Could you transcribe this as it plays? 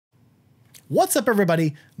What's up,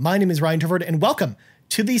 everybody? My name is Ryan Turford, and welcome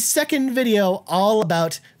to the second video all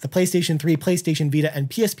about the PlayStation 3, PlayStation Vita, and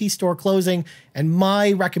PSP store closing, and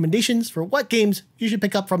my recommendations for what games you should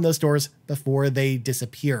pick up from those stores before they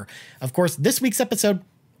disappear. Of course, this week's episode,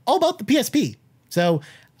 all about the PSP. So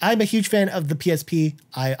I'm a huge fan of the PSP.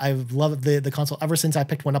 I've loved the console ever since I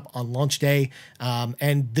picked one up on launch day.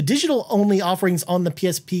 And the digital-only offerings on the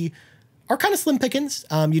PSP are kind of slim pickings.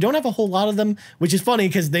 You don't have a whole lot of them, which is funny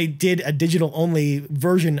because they did a digital-only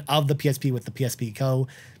version of the PSP with the PSP Co.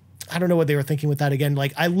 I don't know what they were thinking with that again.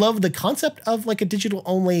 Like, I love the concept of like a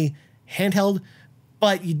digital-only handheld,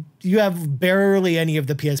 but you have barely any of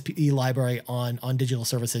the PSP library on digital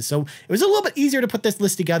services. So it was a little bit easier to put this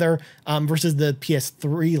list together versus the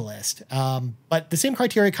PS3 list. But the same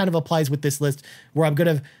criteria kind of applies with this list, where I'm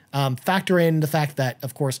going to factor in the fact that,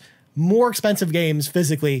 of course, more expensive games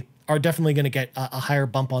physically are definitely going to get a higher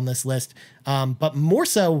bump on this list. But more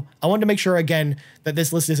so, I wanted to make sure, again, that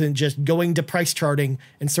this list isn't just going to price charting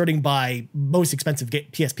and sorting by most expensive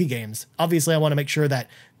PSP games. Obviously, I want to make sure that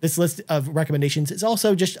this list of recommendations is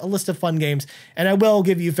also just a list of fun games. And I will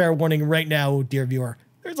give you fair warning right now, dear viewer.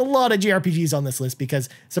 There's a lot of JRPGs on this list because,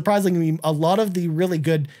 surprisingly, a lot of the really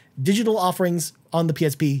good digital offerings on the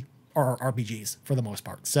PSP are RPGs for the most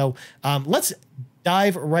part. So let's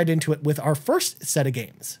dive right into it with our first set of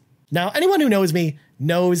games. Now, anyone who knows me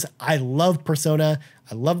knows I love Persona.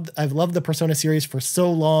 I've loved the Persona series for so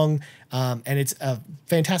long, and it's a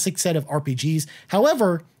fantastic set of RPGs.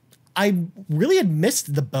 However, I really had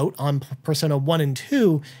missed the boat on Persona 1 and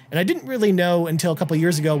 2, and I didn't really know until a couple of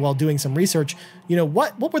years ago while doing some research, you know,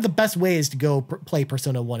 what were the best ways to go play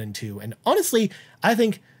Persona 1 and 2. And honestly, I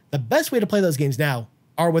think the best way to play those games now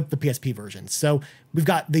are with the PSP versions. So we've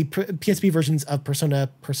got the PSP versions of Persona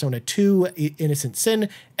 2, Innocent Sin,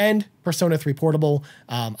 and Persona 3 Portable.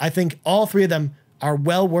 I think all three of them are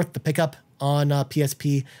well worth the pickup on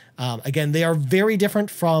PSP. Again, they are very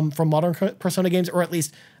different from modern Persona games, or at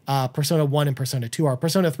least Persona 1 and Persona 2 are.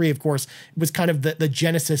 Persona 3, of course, was kind of the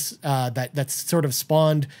genesis that sort of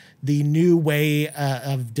spawned the new way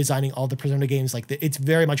of designing all the Persona games. Like, it's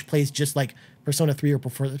very much plays just like Persona 3 or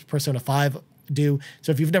Persona 5 do.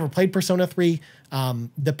 So if you've never played Persona 3,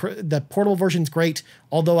 the portable version's great.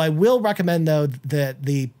 Although I will recommend, though,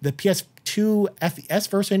 the PS2 FES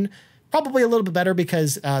version, probably a little bit better,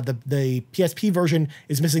 because the PSP version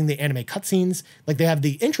is missing the anime cutscenes. Like, they have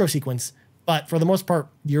the intro sequence, but for the most part,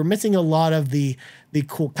 you're missing a lot of the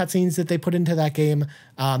cool cutscenes that they put into that game.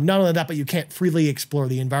 Not only that, but you can't freely explore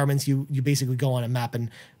the environments. You basically go on a map and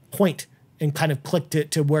point and kind of click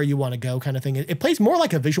to where you want to go, kind of thing. It plays more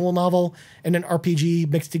like a visual novel and an RPG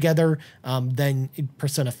mixed together than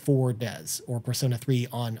Persona 4 does, or Persona 3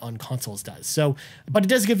 on consoles does. So, but it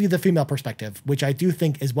does give you the female perspective, which I do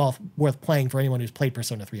think is well worth playing for anyone who's played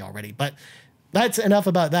Persona 3 already. But that's enough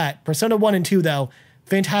about that. Persona 1 and 2, though,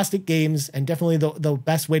 fantastic games, and definitely the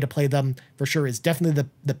best way to play them for sure is definitely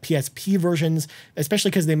the PSP versions, especially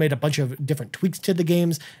because they made a bunch of different tweaks to the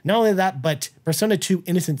games. Not only that, but Persona 2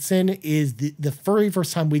 Innocent Sin is the very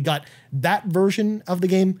first time we got that version of the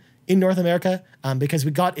game in North America, because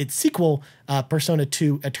we got its sequel, Persona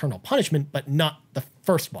 2 Eternal Punishment, but not the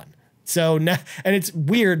first one. So now, and it's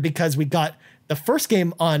weird because we got the first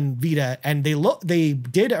game on Vita, and they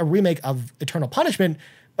did a remake of Eternal Punishment,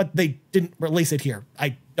 but they didn't release it here.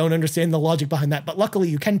 I don't understand the logic behind that, but luckily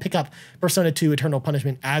you can pick up Persona 2 Eternal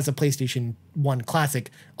Punishment as a PlayStation 1 classic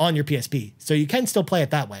on your PSP, so you can still play it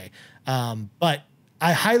that way. But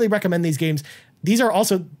I highly recommend these games. These are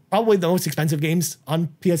also probably the most expensive games on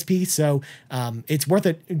PSP, so it's worth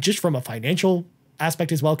it just from a financial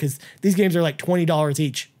aspect as well, because these games are like $20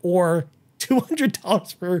 each, or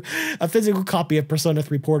 $200 for a physical copy of Persona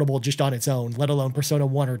 3 Portable just on its own, let alone Persona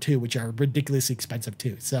 1 or 2, which are ridiculously expensive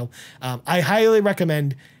too. So I highly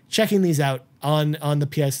recommend checking these out on the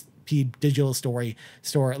PSP digital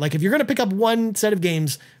store. Like, if you're going to pick up one set of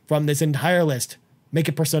games from this entire list, make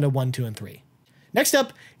it Persona 1, 2, and 3. Next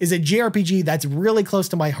up is a JRPG that's really close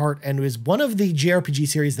to my heart, and was one of the JRPG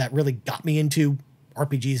series that really got me into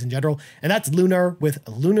RPGs in general, and that's Lunar with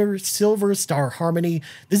Lunar Silver Star Harmony.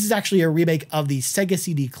 This is actually a remake of the Sega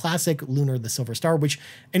CD classic Lunar the Silver Star, which,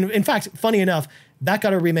 in fact, funny enough, that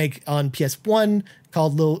got a remake on PS1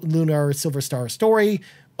 called Lunar Silver Star Story,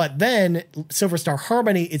 but then Silver Star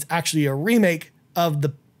Harmony is actually a remake of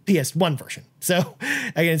the PS1 version. So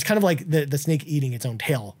again, it's kind of like the snake eating its own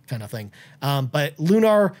tail kind of thing. But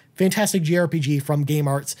Lunar, fantastic JRPG from Game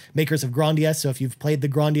Arts, makers of Grandia. So if you've played the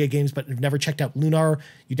Grandia games but have never checked out Lunar,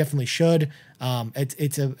 you definitely should.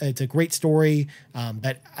 It's a great story.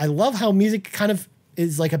 That I love how music kind of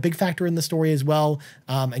is like a big factor in the story as well.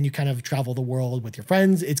 And you kind of travel the world with your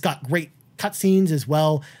friends. It's got great cutscenes as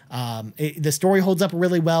well. The story holds up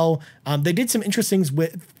really well. They did some interesting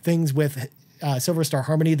things with Silver Star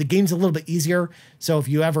Harmony. The game's a little bit easier, so if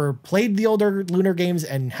you ever played the older Lunar games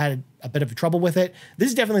and had a bit of trouble with it, this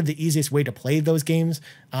is definitely the easiest way to play those games.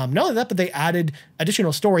 Not only that, but they added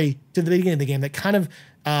additional story to the beginning of the game that kind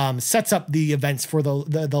of sets up the events for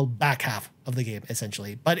the back half of the game,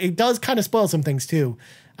 essentially. But it does kind of spoil some things too,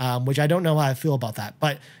 which I don't know how I feel about that.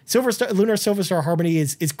 But Lunar Silver Star Harmony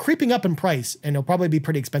is creeping up in price, and it'll probably be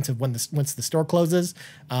pretty expensive once the store closes.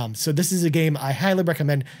 So this is a game I highly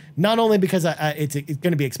recommend, not only because it's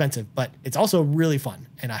going to be expensive, but it's also really fun,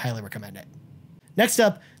 and I highly recommend it. Next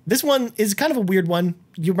up, this one is kind of a weird one.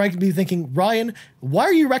 You might be thinking, Ryan, why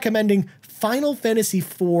are you recommending Final Fantasy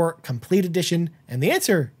IV Complete Edition? And the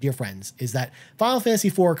answer, dear friends, is that Final Fantasy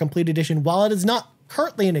IV Complete Edition, while it is not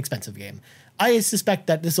currently an expensive game, I suspect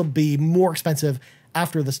that this will be more expensive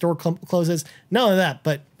after the store closes. Not only that,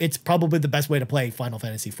 but it's probably the best way to play Final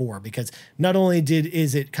Fantasy IV, because not only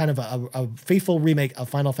is it kind of a faithful remake of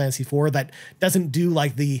Final Fantasy IV that doesn't do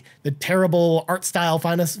like the terrible art style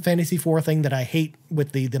Final Fantasy IV thing that I hate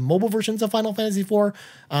with the mobile versions of Final Fantasy IV,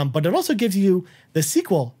 but it also gives you the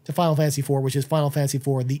sequel to Final Fantasy IV, which is Final Fantasy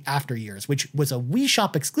IV The After Years, which was a Wii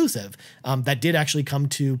Shop exclusive that did actually come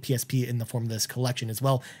to PSP in the form of this collection as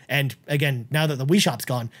well. And again, now that the Wii Shop's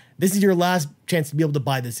gone, this is your last chance to be able to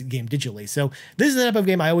buy this game digitally. So this is the type of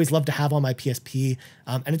game I always love to have on my PSP,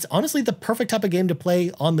 and it's honestly the perfect type of game to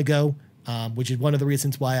play on the go, which is one of the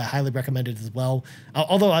reasons why I highly recommend it as well.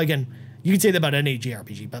 Although, again, you can say that about any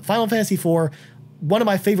JRPG, but Final Fantasy IV, one of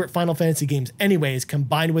my favorite Final Fantasy games anyways,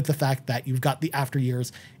 combined with the fact that you've got the After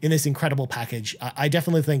Years in this incredible package. I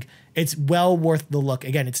definitely think it's well worth the look.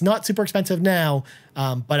 Again, it's not super expensive now,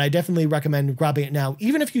 but I definitely recommend grabbing it now.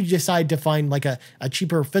 Even if you decide to find like a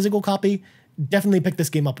cheaper physical copy, definitely pick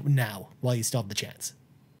this game up now while you still have the chance.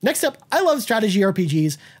 Next up, I love strategy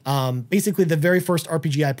RPGs. Basically, the very first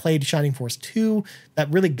RPG I played, Shining Force 2,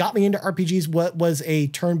 that really got me into RPGs was a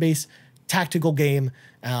turn-based tactical game.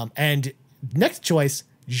 And next choice,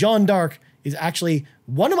 Jeanne D'arc, is actually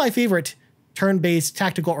one of my favorite turn-based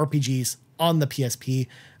tactical RPGs on the PSP.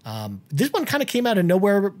 This one kind of came out of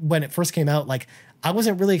nowhere when it first came out. Like, I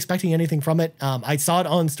wasn't really expecting anything from it. I saw it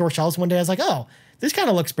on store shelves one day. I was like, oh, this kind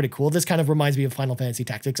of looks pretty cool. This kind of reminds me of Final Fantasy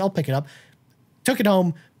Tactics. I'll pick it up. Took it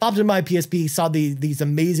home, popped in my PSP, saw these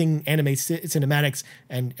amazing anime cinematics,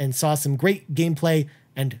 and saw some great gameplay,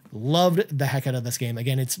 and loved the heck out of this game.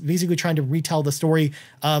 Again, it's basically trying to retell the story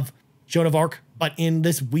of Joan of Arc, but in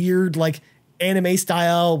this weird like anime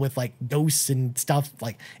style with like ghosts and stuff.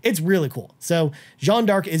 Like, it's really cool. So Jeanne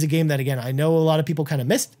D'arc is a game that, again, I know a lot of people kind of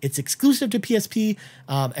missed. It's exclusive to PSP,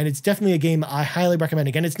 and it's definitely a game I highly recommend.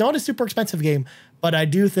 Again, it's not a super expensive game, but I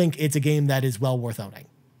do think it's a game that is well worth owning.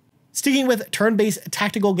 Sticking with turn-based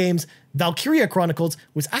tactical games, Valkyria Chronicles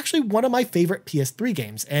was actually one of my favorite PS3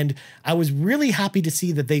 games, and I was really happy to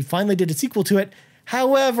see that they finally did a sequel to it.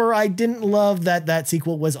 However, I didn't love that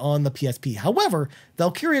sequel was on the PSP. However,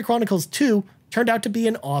 Valkyria Chronicles 2 turned out to be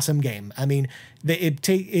an awesome game. I mean,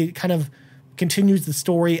 it kind of continues the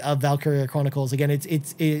story of Valkyria Chronicles. Again,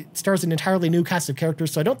 it stars an entirely new cast of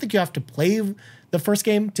characters, so I don't think you have to play the first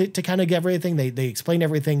game to kind of get everything. They explain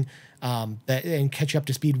everything and catch you up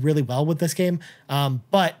to speed really well with this game.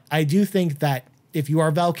 But I do think that if you are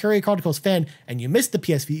a Valkyria Chronicles fan and you missed the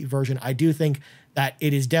PSP version, I do think that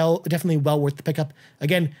it is definitely well worth the pickup.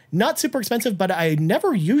 Again, not super expensive, but I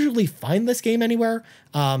never usually find this game anywhere.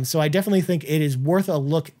 So I definitely think it is worth a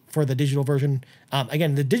look for the digital version.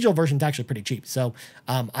 Again, the digital version is actually pretty cheap. So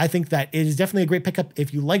I think that it is definitely a great pickup.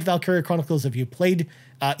 If you like Valkyria Chronicles, if you played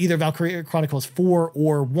either Valkyria Chronicles 4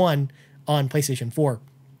 or 1 on PlayStation 4,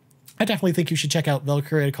 I definitely think you should check out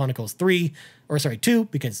Valkyria Chronicles 2,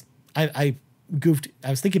 because I goofed. I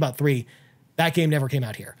was thinking about 3. That game never came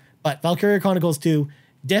out here. But Valkyria Chronicles 2,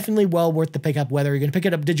 definitely well worth the pickup, whether you're going to pick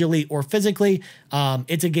it up digitally or physically.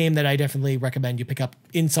 It's a game that I definitely recommend you pick up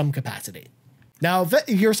in some capacity. Now, if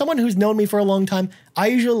you're someone who's known me for a long time, I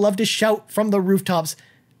usually love to shout from the rooftops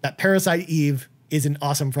that Parasite Eve is an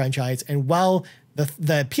awesome franchise. And while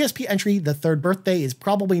the PSP entry, The Third Birthday, is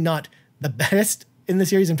probably not the best in the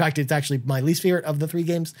series, in fact, it's actually my least favorite of the 3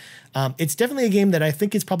 games, it's definitely a game that I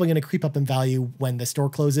think is probably going to creep up in value when the store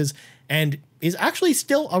closes, and is actually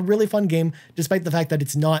still a really fun game, despite the fact that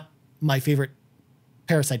it's not my favorite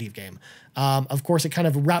Parasite Eve game. Of course, it kind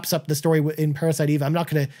of wraps up the story in Parasite Eve. I'm not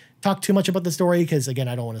going to talk too much about the story because, again,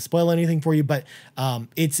 I don't want to spoil anything for you, but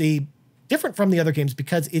it's different from the other games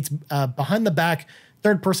because it's behind the back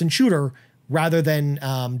third-person shooter rather than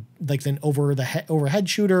like an overhead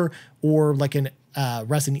shooter or like an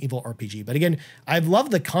Resident Evil RPG. But again, I've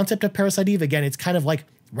loved the concept of Parasite Eve. Again, it's kind of like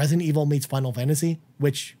Resident Evil meets Final Fantasy,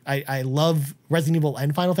 which I love Resident Evil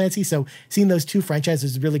and Final Fantasy. So seeing those two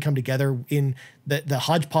franchises really come together in the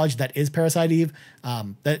hodgepodge that is Parasite Eve,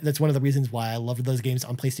 that's one of the reasons why I loved those games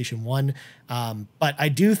on PlayStation 1. But I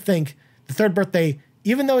do think The Third Birthday,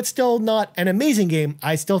 even though it's still not an amazing game,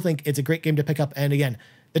 I still think it's a great game to pick up. And again,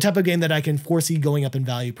 the type of game that I can foresee going up in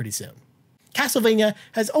value pretty soon. Castlevania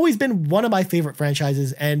has always been one of my favorite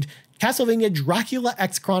franchises, and Castlevania Dracula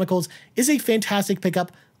X Chronicles is a fantastic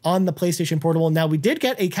pickup on the PlayStation Portable. Now, we did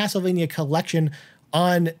get a Castlevania collection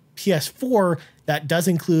on PS4 that does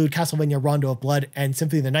include Castlevania Rondo of Blood and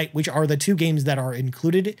Symphony of the Night, which are the two games that are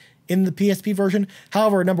included in the PSP version.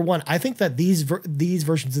 However, number one, I think that these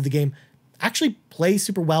versions of the game actually play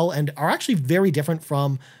super well and are actually very different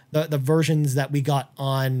from the versions that we got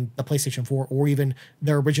on the PlayStation 4 or even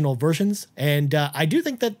their original versions. And I do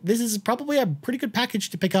think that this is probably a pretty good package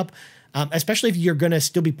to pick up, especially if you're going to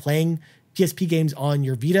still be playing PSP games on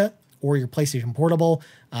your Vita or your PlayStation Portable.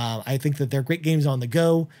 I think that they're great games on the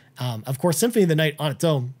go. Of course, Symphony of the Night on its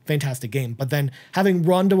own, fantastic game. But then having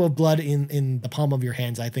Rondo of Blood in the palm of your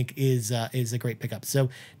hands, I think is a great pickup. So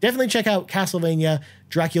definitely check out Castlevania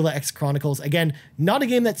Dracula X Chronicles. Again, not a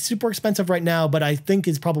game that's super expensive right now, but I think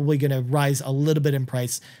is probably going to rise a little bit in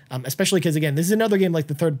price, especially because, again, this is another game like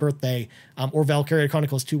The Third Birthday or Valkyria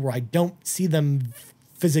Chronicles 2, where I don't see them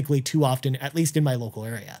physically too often, at least in my local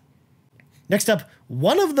area. Next up,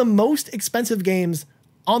 one of the most expensive games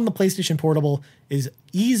on the PlayStation Portable is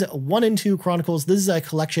Ys 1 and 2 Chronicles. This is a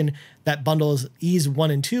collection that bundles Ys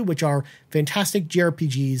 1 and 2, which are fantastic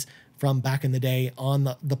JRPGs from back in the day on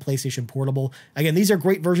the PlayStation Portable. Again, these are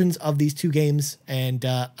great versions of these two games, and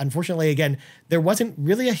unfortunately, again, there wasn't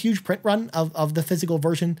really a huge print run of the physical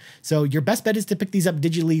version, so your best bet is to pick these up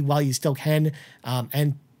digitally while you still can,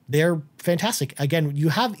 and they're fantastic. Again, you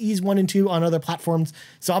have Ys 1 and 2 on other platforms,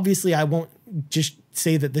 so obviously I won't just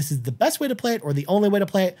say that this is the best way to play it or the only way to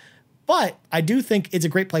play it, but I do think it's a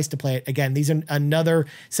great place to play it. Again, these are another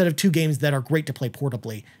set of two games that are great to play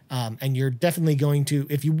portably, and you're definitely going to,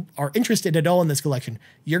 if you are interested at all in this collection,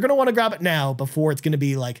 you're going to want to grab it now before it's going to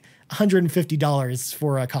be like $150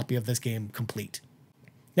 for a copy of this game complete.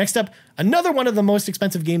 Next up, another one of the most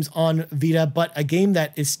expensive games on Vita, but a game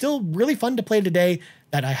that is still really fun to play today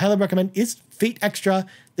that I highly recommend is Fate Extra.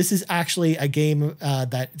 This is actually a game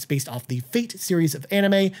that's based off the Fate series of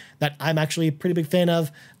anime that I'm actually a pretty big fan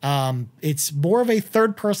of. It's more of a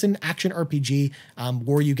third-person action RPG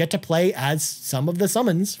where you get to play as some of the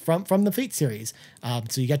summons from the Fate series.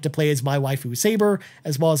 So you get to play as my waifu Saber,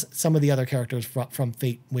 as well as some of the other characters from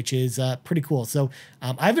Fate, which is pretty cool. So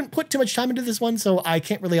I haven't put too much time into this one, so I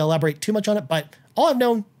can't really elaborate too much on it, but all I've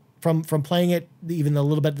known from playing it, even the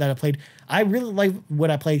little bit that I played, I really like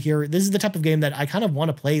what I played here. This is the type of game that I kind of want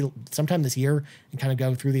to play sometime this year and kind of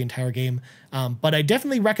go through the entire game. But I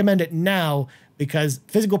definitely recommend it now because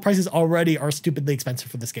physical prices already are stupidly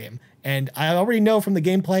expensive for this game. And I already know from the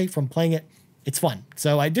gameplay, from playing it, it's fun.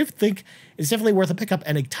 So I do think it's definitely worth a pickup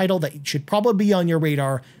and a title that should probably be on your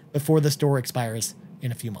radar before the store expires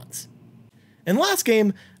in a few months. And last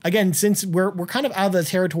game, again, since we're kind of out of the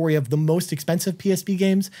territory of the most expensive PSP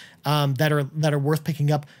games that are worth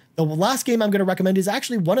picking up, the last game I'm going to recommend is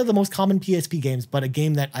actually one of the most common PSP games, but a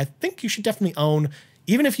game that I think you should definitely own,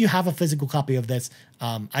 even if you have a physical copy of this.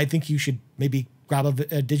 I think you should maybe grab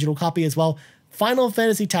a digital copy as well. Final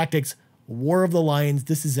Fantasy Tactics: War of the Lions.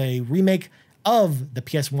 This is a remake of the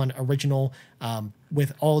PS1 original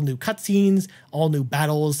with all new cutscenes, all new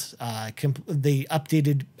battles. They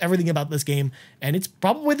updated everything about this game, and it's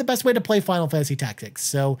probably the best way to play Final Fantasy Tactics.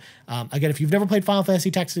 So again, if you've never played Final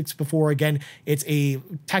Fantasy Tactics before, again, it's a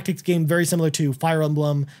tactics game very similar to Fire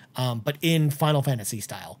Emblem, but in Final Fantasy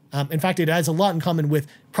style. In fact, it has a lot in common with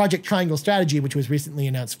Project Triangle Strategy, which was recently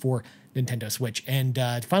announced for Nintendo Switch. And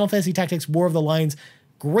Final Fantasy Tactics: War of the Lions,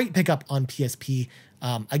 great pickup on PSP.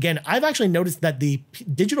 Again, I've actually noticed that the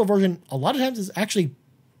digital version a lot of times is actually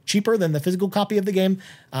cheaper than the physical copy of the game.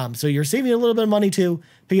 So you're saving a little bit of money to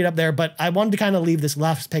pick it up there. But I wanted to kind of leave this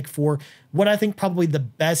last pick for what I think probably the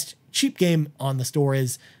best cheap game on the store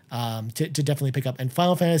is to definitely pick up. And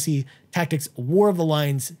Final Fantasy Tactics: War of the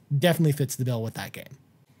Lions definitely fits the bill with that game.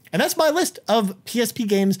 And that's my list of PSP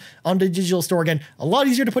games on the digital store. Again, a lot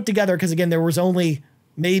easier to put together because, again, there was only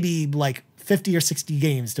maybe like 50 or 60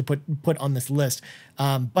 games to put on this list.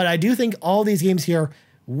 But I do think all these games here,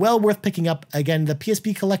 well worth picking up. Again, the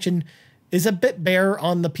PSP collection is a bit bare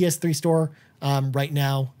on the PS3 store right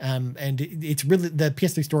now. And it's really, the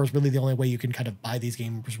PS3 store is really the only way you can kind of buy these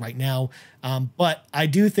games right now. But I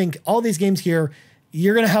do think all these games here,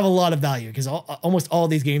 you're going to have a lot of value because almost all of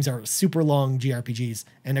these games are super long JRPGs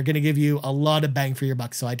and they're going to give you a lot of bang for your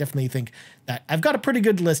buck. So I definitely think that I've got a pretty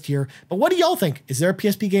good list here. But what do y'all think? Is there a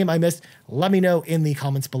PSP game I missed? Let me know in the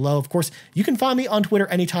comments below. Of course, you can find me on Twitter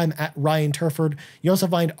anytime at Ryan Turford. You also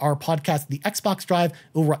find our podcast, The Xbox Drive,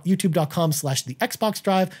 over at youtube.com/The Xbox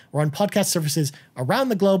Drive, or on podcast services around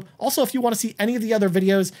the globe. Also, if you want to see any of the other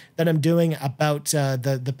videos that I'm doing about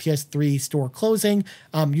the PS3 store closing,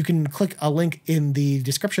 you can click a link in the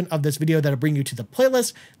description of this video that'll bring you to the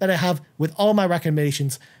playlist that I have with all my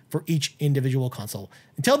recommendations for each individual console.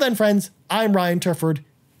 Until then, friends, I'm Ryan Turford,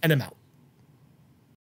 and I'm out.